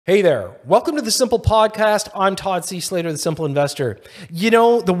Hey there. Welcome to the Simple Podcast. I'm Todd C. Slater, the Simple Investor. You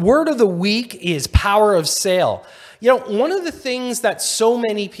know, the word of the week is power of sale. You know, one of the things that so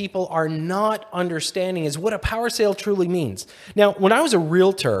many people are not understanding is what a power sale truly means. Now, when I was a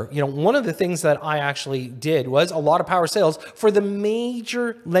realtor, one of the things that I actually did was a lot of power sales for the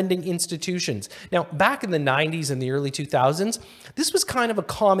major lending institutions. Now, back in the 90s and the early 2000s, this was kind of a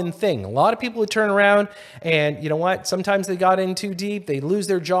common thing. A lot of people would turn around and you know what? Sometimes they got in too deep, they lose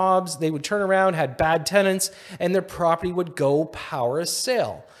their jobs, they would turn around, had bad tenants, and their property would go power of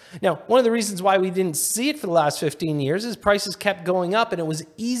sale. Now, one of the reasons why we didn't see it for the last 15 years is prices kept going up and it was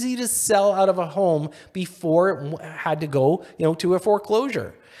easy to sell out of a home before it had to go, to a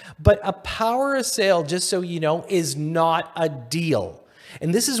foreclosure. But a power of sale, just so you know, is not a deal.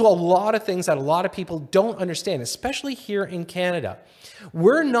 And this is a lot of things that a lot of people don't understand, especially here in Canada.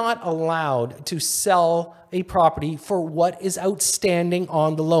 We're not allowed to sell a property for what is outstanding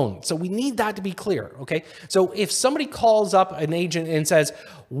on the loan. So we need that to be clear, okay? So if somebody calls up an agent and says,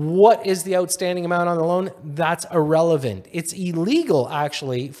 what is the outstanding amount on the loan? That's irrelevant. It's illegal,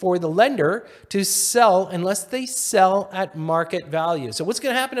 actually, for the lender to sell unless they sell at market value. So what's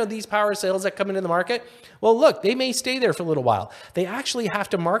going to happen to these power sales that come into the market? Well, look, they may stay there for a little while. They actually have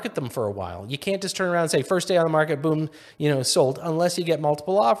to market them for a while. You can't just turn around and say, first day on the market, boom, sold, unless you get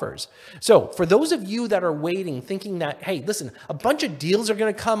multiple offers. So for those of you that are waiting, thinking that, hey, listen, a bunch of deals are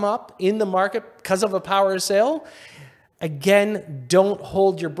going to come up in the market because of a power sale, again, don't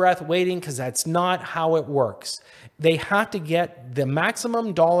hold your breath waiting because that's not how it works. They have to get the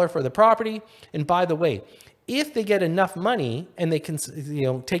maximum dollar for the property. And by the way, if they get enough money and they can,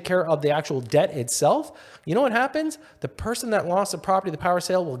 take care of the actual debt itself, you know what happens? The person that lost the property, the power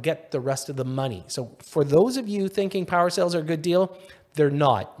sale, will get the rest of the money. So for those of you thinking power sales are a good deal, they're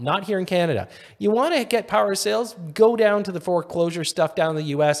not here in Canada. You want to get power sales, go down to the foreclosure stuff down in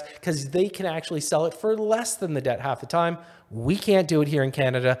the US because they can actually sell it for less than the debt half the time. We can't do it here in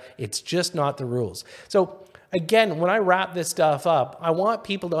Canada. It's just not the rules. So again, when I wrap this stuff up, I want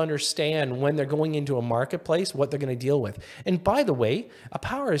people to understand when they're going into a marketplace, what they're going to deal with. And by the way, a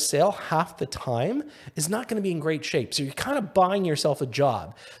power sale half the time is not going to be in great shape. So you're kind of buying yourself a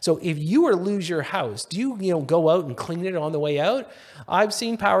job. So if you were to lose your house, do you, go out and clean it on the way out? I've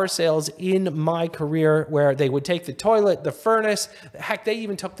seen power sales in my career where they would take the toilet, the furnace, heck, they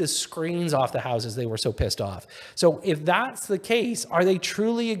even took the screens off the houses. They were so pissed off. So if that's the case, are they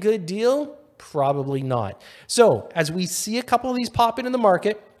truly a good deal? Probably not. So as we see a couple of these pop into the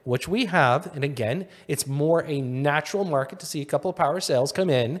market, which we have, and again, it's more a natural market to see a couple of power sales come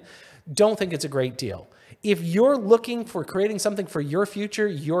in, don't think it's a great deal. If you're looking for creating something for your future,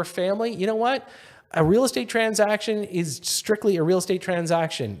 your family, you know what? A real estate transaction is strictly a real estate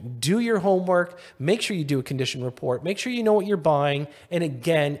transaction. Do your homework. Make sure you do a condition report. Make sure you know what you're buying. And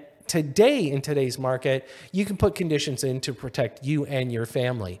again, today in today's market, you can put conditions in to protect you and your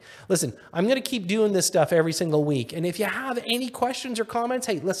family. Listen, I'm going to keep doing this stuff every single week. And if you have any questions or comments,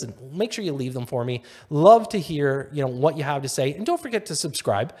 hey, listen, make sure you leave them for me. Love to hear, what you have to say. And don't forget to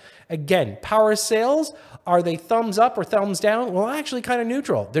subscribe. Again, power sales, are they thumbs up or thumbs down? Well, actually kind of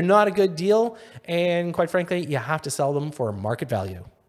neutral. They're not a good deal. And quite frankly, you have to sell them for market value.